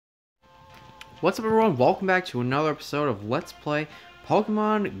What's up everyone, welcome back to another episode of Let's Play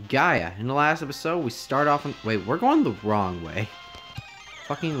Pokemon Gaia. In the last episode, we start off on... Wait, we're going the wrong way.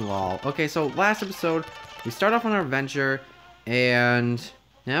 Fucking lol. Okay, so last episode, we start off on our adventure, and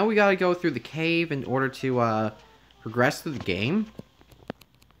now we gotta go through the cave in order to, progress through the game.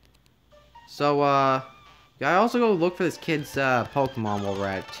 So, gotta also go look for this kid's, Pokemon while we're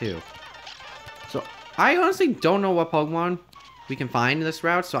at it, too. So, I honestly don't know what Pokemon we can find in this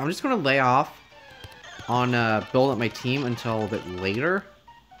route, so I'm just gonna lay off on building up my team until a bit later.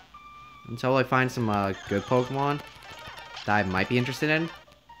 Until I find some good Pokemon that I might be interested in.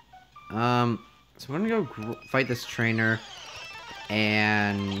 So I'm gonna go fight this trainer.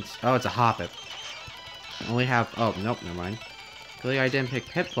 And... oh, it's a Hoppip. I only have... oh, nope, never mind. Clearly I didn't pick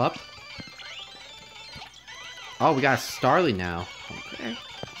Piplup. Oh, we got a Starly now. Okay.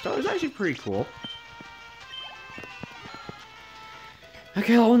 Starly's actually pretty cool.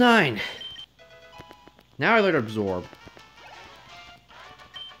 Okay, level 9. Now I learned Absorb.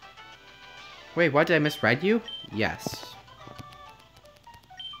 Wait, what? Did I misread you? Yes.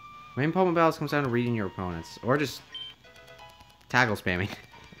 Main Pokemon battles comes down to reading your opponents. Or just... tackle spamming.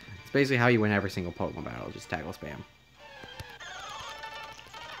 It's basically how you win every single Pokemon battle. Just tackle spam.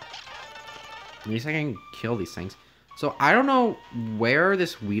 At least I can kill these things. So, I don't know where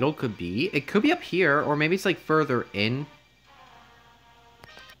this Weedle could be. It could be up here, or maybe it's like further in.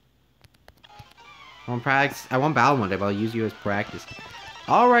 I want practice. I want battle one day, but I'll use you as practice.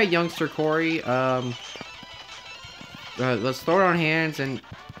 Alright, youngster Corey. Let's throw it on hands and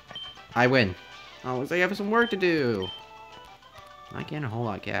I win. Oh, looks like I have some work to do. Not getting a whole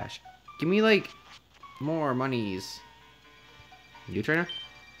lot of cash. Give me, like, more monies. You trainer?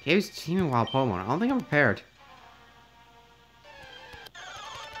 Cave's teaming wild Pokemon. I don't think I'm prepared.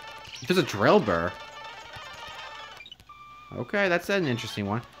 There's a Drillbur. Okay, that's an interesting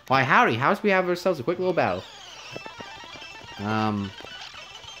one. Why, howdy. How's we have ourselves a quick little battle?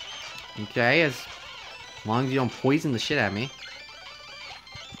 Okay, as long as you don't poison the shit at me.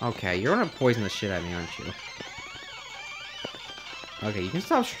 Okay, you're gonna poison the shit at me, aren't you? Okay, you can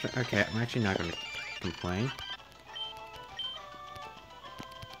stop... okay, I'm actually not gonna complain.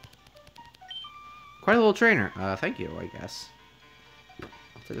 Quite a little trainer. Thank you, I guess.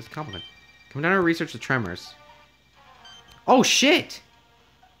 I'll take this compliment. Come down and research the tremors. Oh, shit!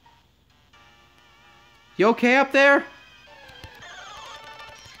 You okay up there?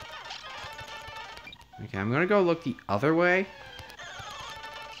 Okay, I'm gonna go look the other way.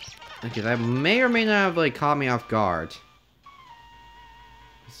 Okay, that may or may not have, like, caught me off guard.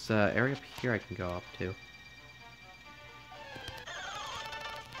 This area up here I can go up to.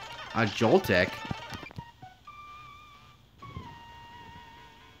 A Joltik?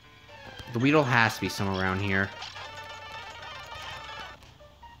 The Weedle has to be somewhere around here.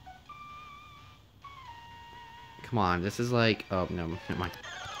 Come on, this is like... oh, no, never mind.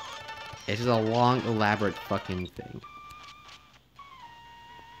 It's just a long, elaborate fucking thing.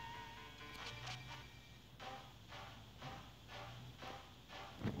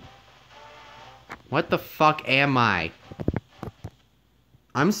 What the fuck am I?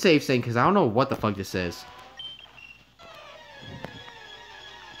 I'm safe saying, because I don't know what the fuck this is.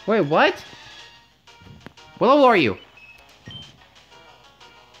 Wait, what? What level are you?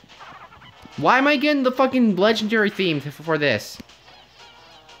 Why am I getting the fucking legendary theme for this?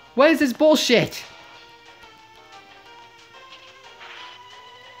 What is this bullshit?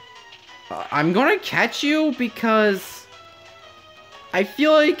 I'm gonna catch you because I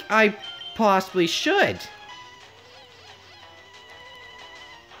feel like I possibly should.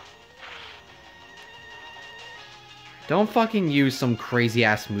 Don't fucking use some crazy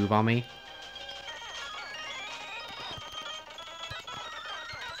ass move on me.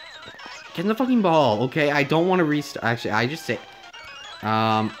 Get in the fucking ball, okay? I don't want to restart. Actually, I just say...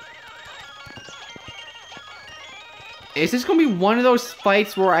 is this gonna be one of those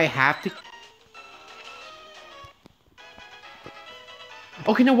fights where I have to...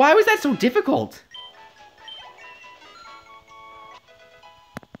 okay, now why was that so difficult?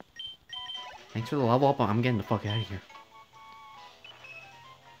 Thanks for the level up. I'm getting the fuck out of here.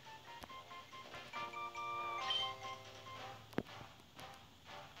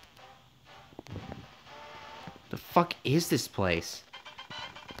 The fuck is this place?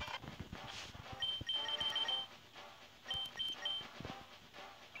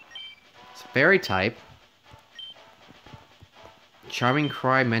 It's a fairy type. Charming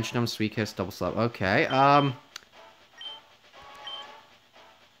Cry, Mentionum, Sweet Kiss, Double Slap. Okay, I'm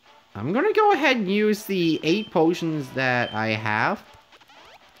gonna go ahead and use the 8 potions that I have.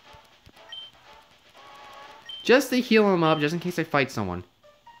 Just to heal him up, just in case I fight someone.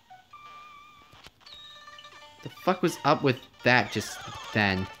 The fuck was up with that just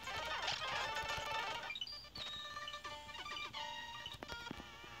then?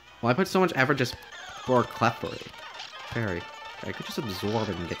 Well, I put so much effort just for Clefairy. Fairy. I could just absorb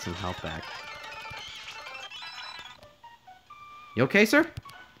it and get some health back. You okay, sir?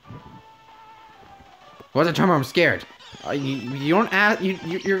 Wasn't Charmer, I'm scared. You don't ask.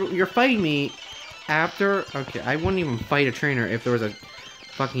 You're fighting me after. Okay, I wouldn't even fight a trainer if there was a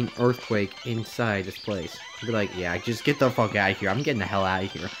fucking earthquake inside this place. I'd be like, yeah, just get the fuck out of here. I'm getting the hell out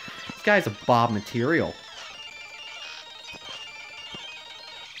of here. This guy's a Bob material.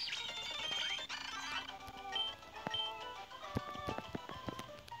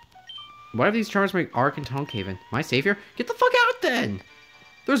 What if these charms make Ark and Tunnel Cave in? Am I safe here? Get the fuck out then!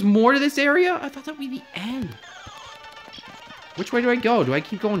 There's more to this area? I thought that would be the end. Which way do I go? Do I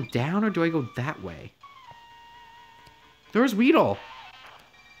keep going down or do I go that way? There's Weedle.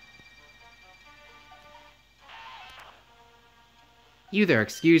 You there,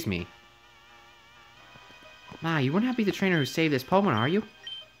 excuse me. Ma, you wouldn't have to be the trainer who saved this Pokemon, are you?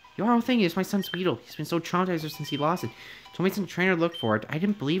 Your whole thing is my son's Weedle. He's been so traumatized since he lost it. Told me some trainer looked for it. I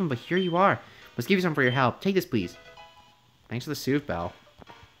didn't believe him, but here you are. Let's give you some for your help. Take this, please. Thanks for the soothe bell.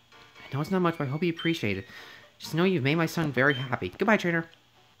 I know it's not much, but I hope you appreciate it. Just know you've made my son very happy. Goodbye, trainer.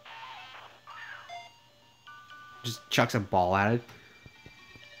 Just chucks a ball at it.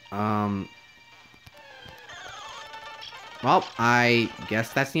 Well, I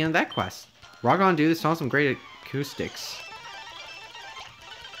guess that's the end of that quest. Rock on, dude. This song's some great acoustics.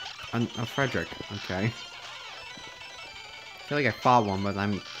 Frederick. Okay. I feel like I fought one, but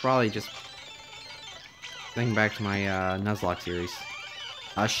I'm probably just thinking back to my Nuzlocke series.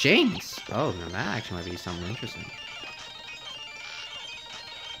 Shanks! Oh, now that actually might be something interesting.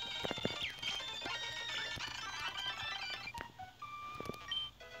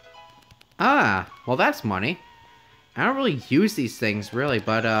 Ah, well that's money. I don't really use these things, really,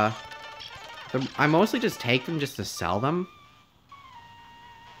 but, I mostly just take them just to sell them.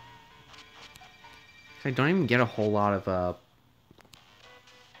 I don't even get a whole lot of,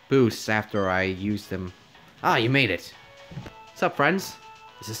 boosts after I use them. Ah, you made it. What's up, friends?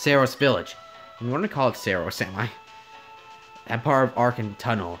 This is Saros Village. I'm going to call it Saros, am I? That part of Ark and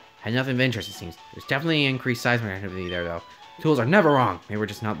Tunnel had nothing of interest, it seems. There's definitely increased seismic activity there, though. Tools are never wrong. Maybe we're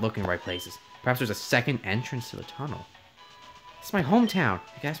just not looking in the right places. Perhaps there's a second entrance to the tunnel. It's my hometown.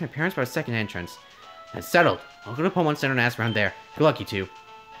 I can ask my parents about a second entrance. It's settled. I'll go to Pokemon Center and ask around there. Good luck, you two.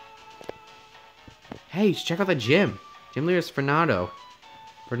 Hey, you should check out the gym. Gym leader is Fernando.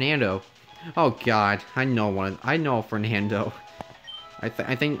 Oh God, I know Fernando. I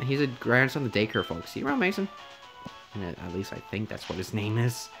think he's a grandson of the daycare folks. See you around, Mason? At least I think that's what his name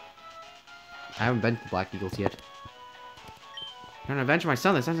is. I haven't been to the Black Eagles yet. You're on an adventure, my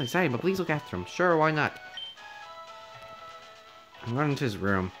son. That sounds exciting, but please look after him. Sure, why not? I'm going into his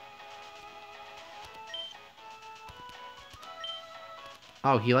room.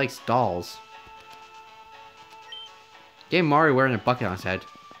 Oh, he likes dolls. Game Mario wearing a bucket on his head.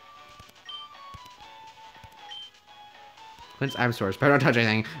 Clint's Absorbs. Better not touch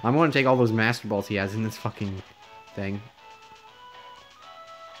anything. I'm going to take all those Master Balls he has in this fucking thing.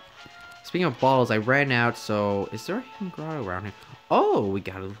 Speaking of balls, I ran out, so... Is there a hidden grotto around here? Oh, we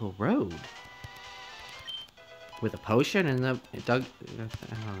got a little road. With a potion and I don't know.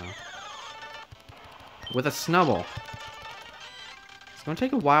 With a Snubble. It's going to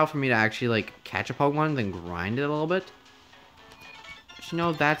take a while for me to actually, like, catch a Pokemon, then grind it a little bit. But you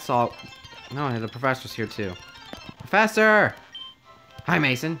know, that's all... No, the professor's here, too. Professor! Hi,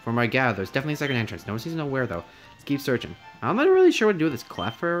 Mason. From what I gather, there's definitely a second entrance. No one seems to know where, though. Let's keep searching. I'm not really sure what to do with this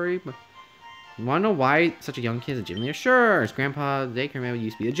Clefairy, but... You want to know why such a young kid is a gym leader? Sure! His grandpa, the daycare man,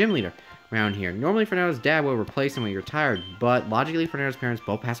 used to be the gym leader around here. Normally, Fernando's dad would replace him when he retired, but logically, Fernando's parents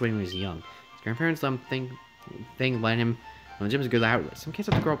both passed away when he was young. His grandparents let him let him... Well, the gym is a good outlet. Some kids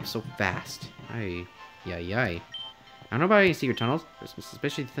have to grow up so fast. Yay. I don't know about any secret tunnels. There's some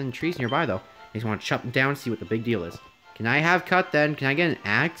suspiciously thin trees nearby, though. I just want to chop them down and see what the big deal is. Can I have cut, then? Can I get an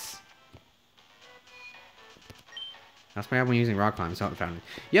axe? That's my when using rock climb, so I found it.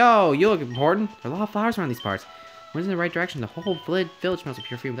 Yo, you look important. There are a lot of flowers around these parts. One's in the right direction. The whole village smells of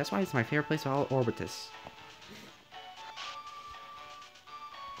pure freedom. That's why it's my favorite place of all Orbitus.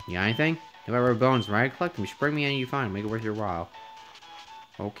 You got anything? If I were bones, right? Collect them. You should bring me any you find. Make it worth your while.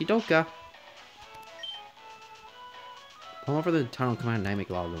 Okie doka. Pull over the tunnel, come out at night, make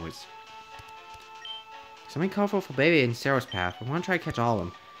a lot of noise. Something colorful for baby in Sarah's path. I want to try to catch all of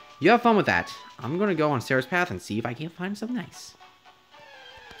them. You have fun with that. I'm going to go on Sarah's path and see if I can find something nice.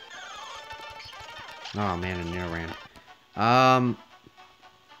 Oh man, I near ran.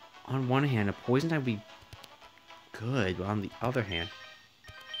 On one hand, a poison type would be good, but on the other hand...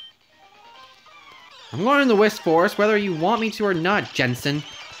 I'm going in the Wisp Forest, whether you want me to or not, Jensen.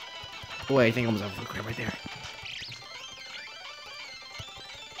 Oh, wait, I think I almost have a crab right there.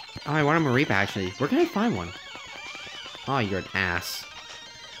 Oh, I want a Mareep, actually. Where can I find one? Oh, you're an ass.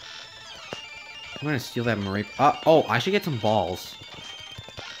 I'm gonna steal that Mareep. Oh, I should get some balls.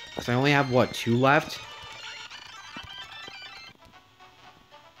 Because I only have, what, 2 left?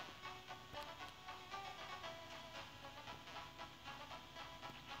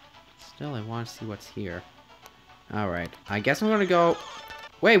 Still, I want to see what's here. Alright, I guess I'm gonna go...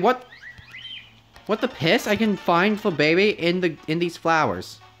 Wait, what? What the piss? I can find the baby in these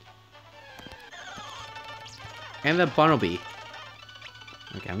flowers. And the Bunnelby.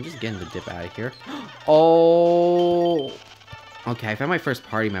 Okay, I'm just getting the dip out of here. Oh! Okay, I found my first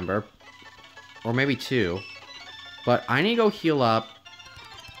party member. Or maybe 2. But I need to go heal up.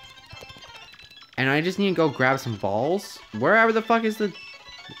 And I just need to go grab some balls. Wherever the fuck is the...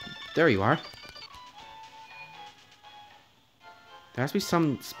 There you are. There has to be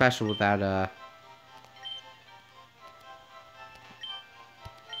something special with that, I'm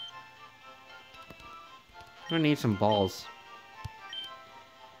gonna need some balls.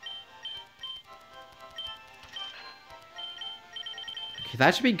 Okay,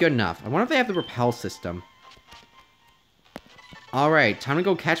 that should be good enough. I wonder if they have the repel system. Alright, time to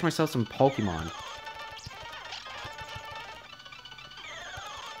go catch myself some Pokemon.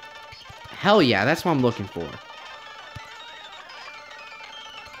 Hell yeah, that's what I'm looking for.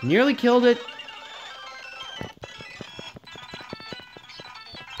 Nearly killed it.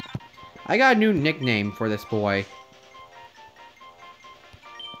 I got a new nickname for this boy.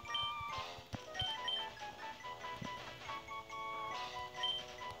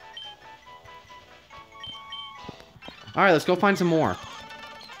 Alright, let's go find some more.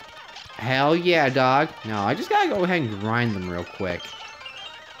 Hell yeah, dog. No, I just gotta go ahead and grind them real quick.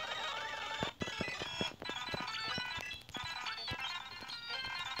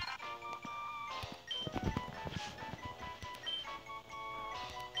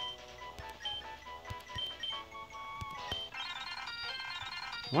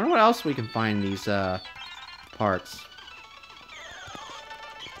 I wonder what else we can find in these, parts.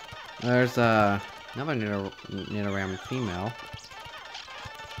 There's, another Nidoran female.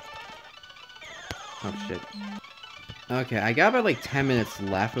 Oh, shit. Okay, I got about, like, 10 minutes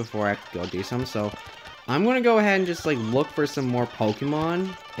left before I have to go do something, so... I'm gonna go ahead and just, like, look for some more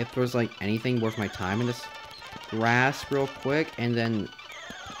Pokemon. If there's, like, anything worth my time in this grass real quick, and then...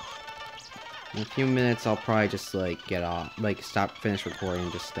 In a few minutes, I'll probably just, like, get off, like, finish recording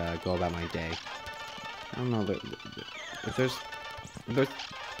and just, go about my day. I don't know, if there's, are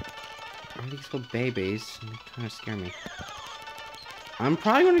these little babies? They kind of scare me. I'm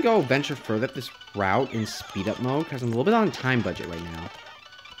probably going to go venture further up this route in speed up mode, because I'm a little bit on a time budget right now.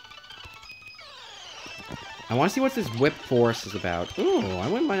 I want to see what this Whip Forest is about. Ooh, I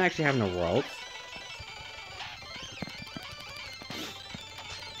wouldn't mind actually having a world.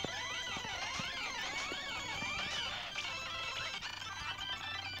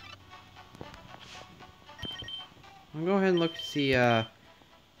 I'll go ahead and look to see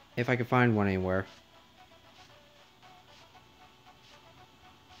if I can find one anywhere.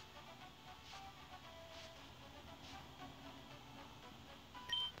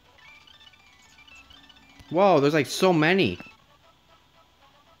 Whoa, there's like so many.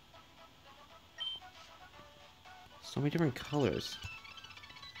 So many different colors.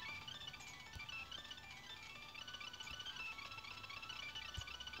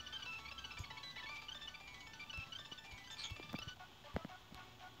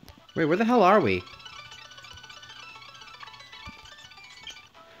 Wait, where the hell are we?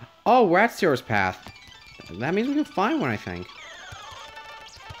 Oh, we're at Sear's Path. That means we can find one, I think.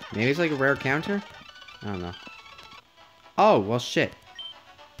 Maybe it's like a rare counter? I don't know. Oh, well, shit.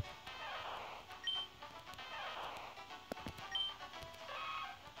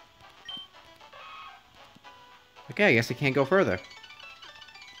 Okay, I guess I can't go further.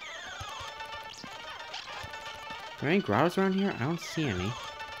 Are there any grottos around here? I don't see any.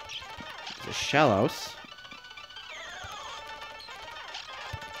 There's a Shellos.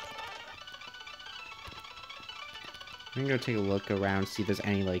 I'm gonna go take a look around, see if there's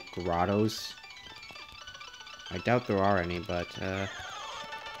any, like, grottos. I doubt there are any, but, no,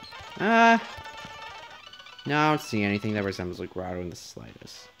 I don't see anything that resembles a grotto in the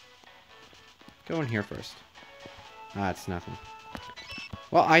slightest. Go in here first. Ah, it's nothing.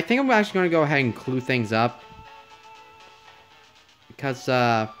 Well, I think I'm actually gonna go ahead and clue things up. Because,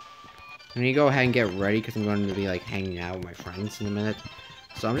 I need to go ahead and get ready, because I'm going to be, like, hanging out with my friends in a minute.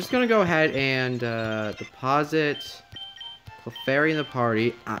 So I'm just going to go ahead and deposit Clefairy in the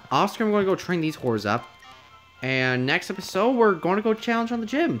party. Oscar, I'm going to go train these whores up. And next episode, we're going to go challenge on the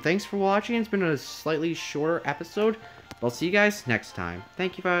gym. Thanks for watching. It's been a slightly shorter episode. But I'll see you guys next time.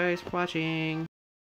 Thank you guys for watching.